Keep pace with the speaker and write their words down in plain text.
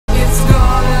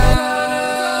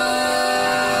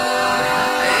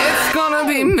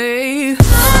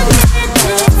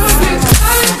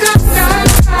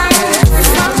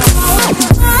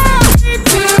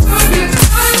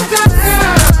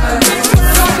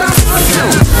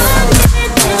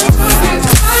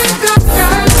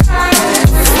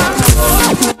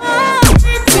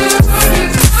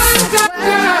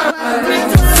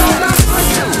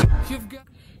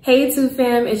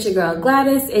your girl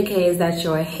Gwladys, aka Is That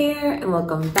Your Hair, and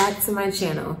welcome back to my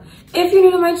channel. If you're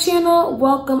new to my channel,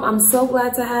 welcome. I'm so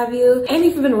glad to have you. And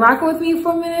if you've been rocking with me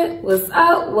for a minute, what's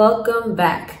up? Welcome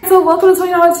back. So welcome to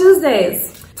 $20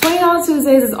 Tuesdays. $20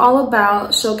 Tuesdays is all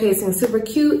about showcasing super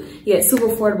cute yet super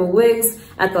affordable wigs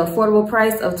at the affordable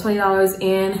price of $20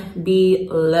 and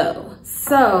below.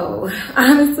 So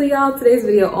honestly, y'all, today's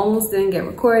video almost didn't get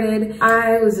recorded.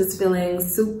 I was just feeling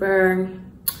super,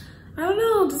 I don't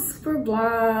know, just super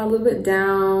blah, a little bit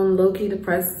down, low-key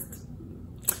depressed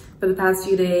for the past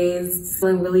few days,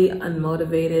 feeling really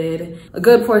unmotivated. A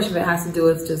good portion of it has to do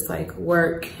with just like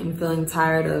work and feeling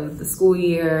tired of the school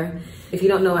year. If you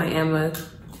don't know, I am a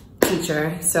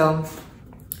teacher, so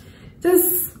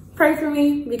just pray for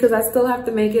me because I still have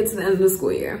to make it to the end of the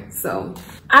school year. So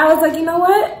I was like, you know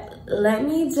what? Let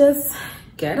me just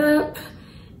get up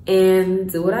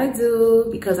and do what I do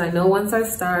because I know once I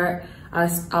start,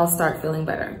 I'll start feeling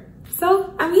better.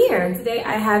 So I'm here. Today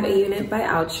I have a unit by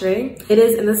Outre. It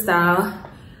is in the style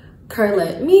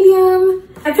Curlette medium.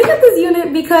 I picked up this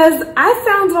unit because I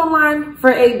found it online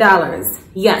for $8.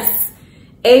 Yes,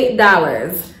 $8.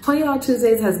 $20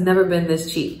 Tuesdays has never been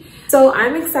this cheap. So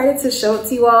I'm excited to show it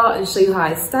to you all and show you how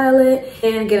I style it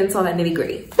and get into all that nitty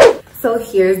gritty. So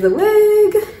here's the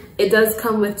wig. It does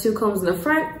come with 2 combs in the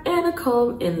front and a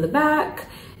comb in the back.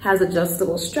 Has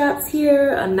adjustable straps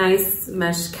here, a nice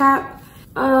mesh cap.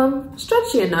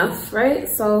 Stretchy enough, right?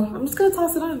 So I'm just gonna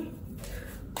toss it on.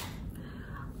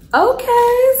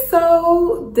 Okay,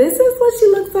 so this is what she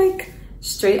looks like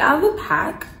straight out of the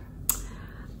pack.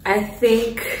 I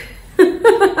think,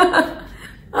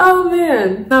 oh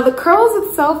man. Now the curls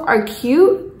itself are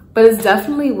cute, but it's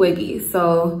definitely wiggy.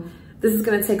 So this is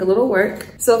gonna take a little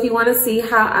work. So if you wanna see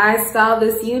how I style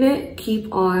this unit,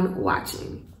 keep on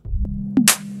watching.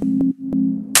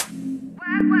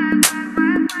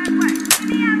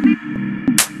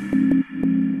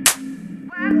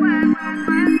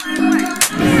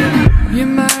 You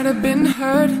might have been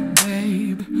hurt,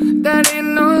 babe. That ain't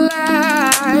no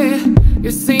lie.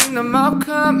 You seen them all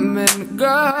come and go.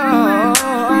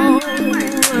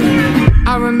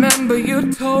 I remember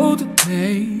you told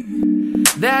me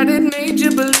that it made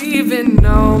you believe in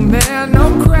no man,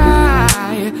 no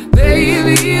cry.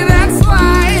 Baby, that's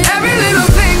why every little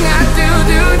thing I do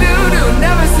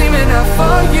never seem enough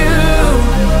for you.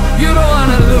 You don't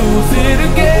wanna lose it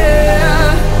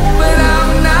again, but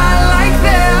I'm not like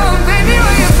them. Baby,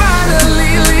 when you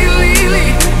finally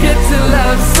get to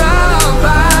love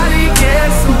somebody,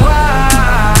 guess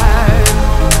what?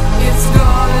 It's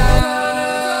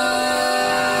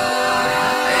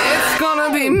gonna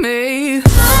be me.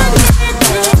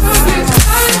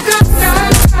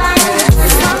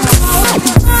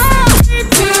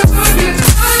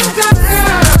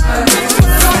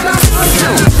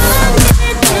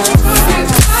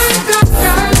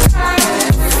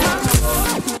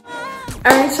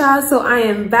 Alright y'all, so I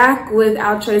am back with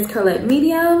Outre's Curlette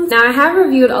medium. Now I have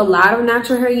reviewed a lot of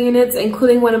natural hair units,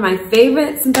 including one of my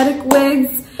favorite synthetic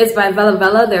wigs. It's by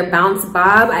Vella, their Bounce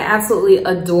Bob. I absolutely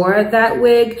adore that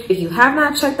wig. If you have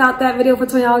not checked out that video for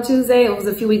 $20 Tuesday, it was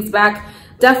a few weeks back,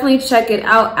 definitely check it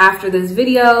out after this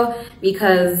video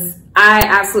because I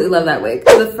absolutely love that wig.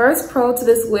 So the first pro to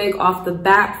this wig off the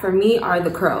bat for me are the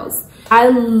curls. I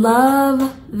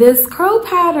love this curl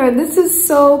pattern. This is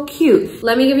so cute.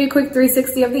 Let me give you a quick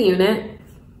 360 of the unit.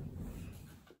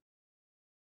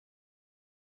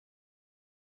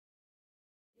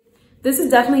 This is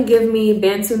definitely giving me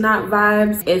Bantu knot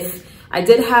vibes. If I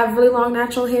did have really long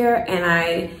natural hair and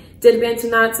I did Bantu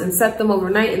knots and set them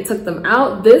overnight and took them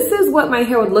out, this is what my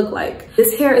hair would look like.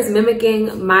 This hair is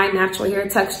mimicking my natural hair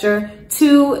texture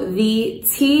to the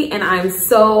T, and I'm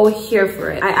so here for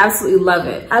it. I absolutely love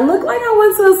it. I look like I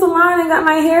went to the salon and got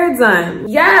my hair done.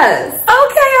 Yes. Okay,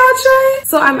 Outre.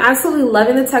 So I'm absolutely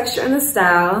loving the texture and the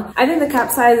style. I think the cap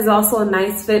size is also a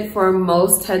nice fit for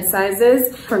most head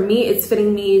sizes. For me, it's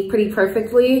fitting me pretty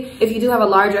perfectly. If you do have a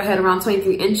larger head, around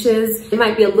 23 inches, it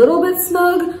might be a little bit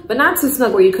snug, but not too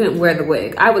snug where you couldn't wear the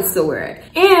wig. I would still wear it.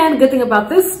 And good thing about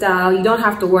this style, you don't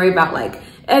have to worry about like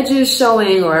edges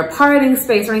showing or a parting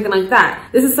space or anything like that.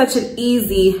 This is such an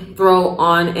easy throw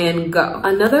on and go.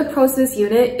 Another pro to this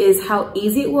unit is how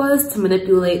easy it was to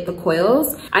manipulate the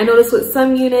coils. I noticed with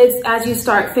some units, as you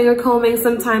start finger combing,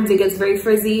 sometimes it gets very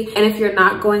frizzy. And if you're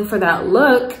not going for that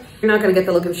look, you're not gonna get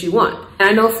the look that you want. And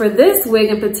I know for this wig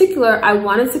in particular, I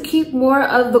wanted to keep more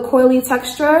of the coily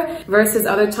texture versus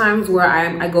other times where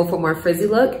I go for more frizzy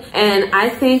look. And I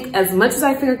think as much as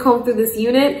I finger combed through this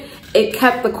unit, it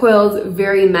kept the coils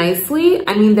very nicely.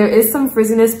 I mean, there is some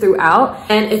frizziness throughout,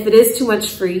 and if it is too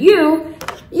much for you,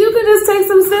 you can just take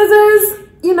some scissors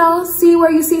you know, see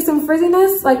where you see some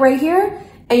frizziness, like right here,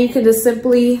 and you can just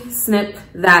simply snip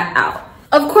that out.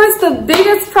 Of course, the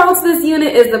biggest pro to this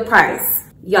unit is the price.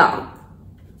 Y'all,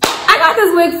 I got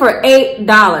this wig for $8.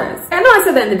 I know I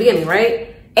said that in the beginning, right?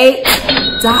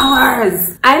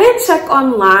 $8. I didn't check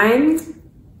online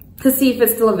to see if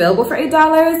it's still available for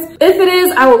 $8. If it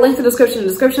is, I will link the description in the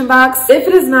description box. If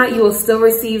it is not, you will still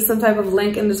receive some type of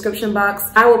link in the description box.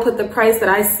 I will put the price that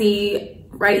I see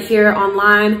right here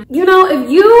online. You know, if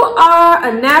you are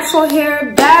a natural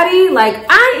hair baddie like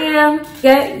I am,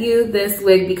 get you this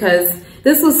wig because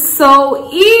this was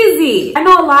so easy. I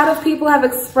know a lot of people have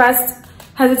expressed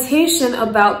hesitation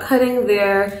about cutting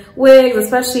their wigs,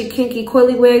 especially kinky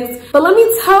coily wigs. But let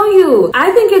me tell you,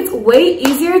 I think it's way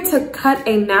easier to cut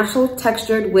a natural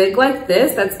textured wig like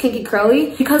this that's kinky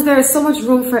curly because there is so much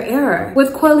room for error.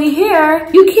 With coily hair,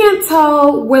 you can't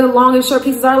tell where the long and short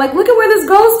pieces are. Like, look at where this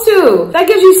goes to. That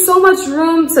gives you so much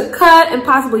room to cut and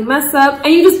possibly mess up,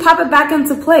 and you just pop it back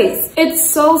into place.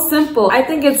 It's so simple. I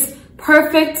think it's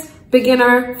perfect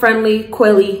beginner friendly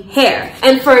coily hair.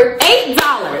 And for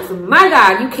 $8, my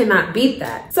God, you cannot beat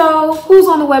that. So who's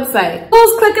on the website?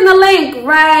 Who's clicking the link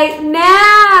right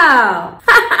now?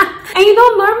 And you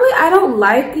know, normally I don't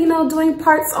like, you know, doing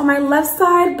parts on my left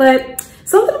side, but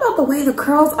something about the way the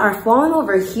curls are falling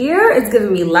over here is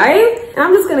giving me life. And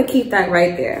I'm just gonna keep that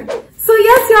right there. So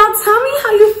yes, y'all, tell me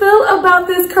how you feel about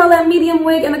this Curlette medium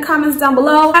wig in the comments down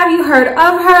below. Have you heard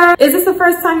of her? Is this the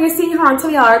first time you're seeing her on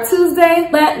 $20 Tuesday?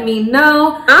 Let me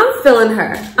know. I'm feeling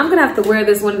her. I'm gonna have to wear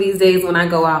this one of these days when I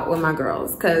go out with my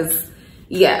girls, cause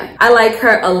yeah, I like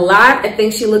her a lot. I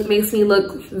think she makes me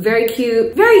look very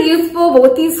cute, very youthful, but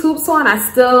with these hoops on,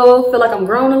 I still feel like I'm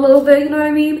growing a little bit, you know what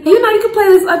I mean? You know, you can play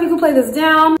this up, you can play this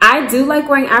down. I do like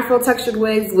wearing Afro textured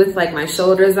wigs with like my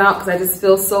shoulders out because I just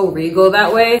feel so regal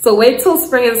that way. So wait till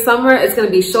spring and summer, it's gonna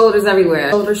be shoulders everywhere.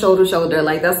 Shoulder, shoulder, shoulder,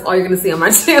 like that's all you're gonna see on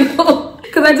my channel.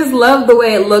 Cause I just love the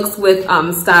way it looks with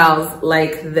styles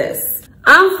like this.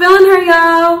 I'm feeling her,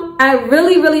 y'all. I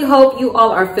really, really hope you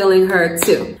all are feeling her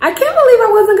too. I can't believe I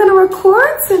wasn't gonna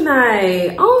record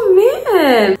tonight. Oh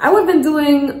man. I would have been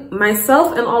doing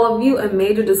myself and all of you a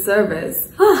major disservice.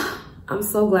 I'm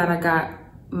so glad I got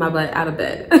my butt out of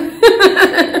bed.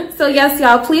 So yes,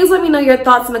 y'all, please let me know your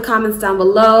thoughts in the comments down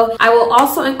below. I will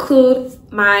also include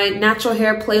my natural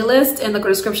hair playlist in the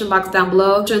description box down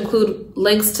below to include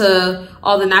links to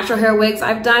all the natural hair wigs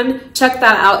I've done. Check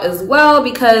that out as well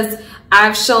because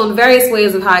I've shown various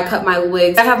ways of how I cut my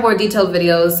wigs. I have more detailed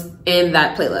videos in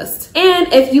that playlist.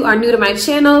 And if you are new to my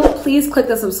channel, please click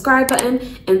the subscribe button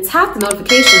and tap the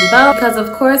notification bell because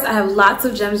of course I have lots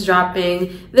of gems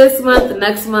dropping this month,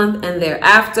 next month, and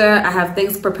thereafter. I have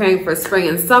things preparing for spring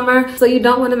and summer, so you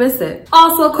don't want to miss it.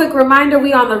 Also, a quick reminder,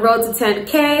 we are on the road to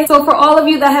 10K. So for all of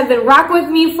you that have been rocking with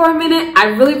me for a minute, I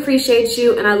really appreciate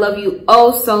you and I love you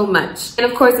oh so much.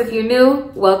 And of course, if you're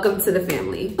new, welcome to the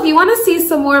family. If you want to see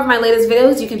some more of my latest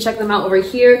videos, you can check them out over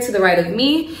here to the right of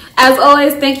me. As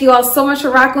always, thank you all so much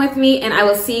for rocking with me and I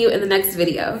will see you in the next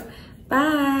video.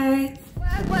 Bye.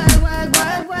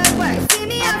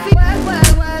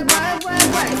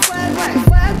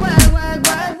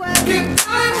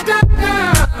 Get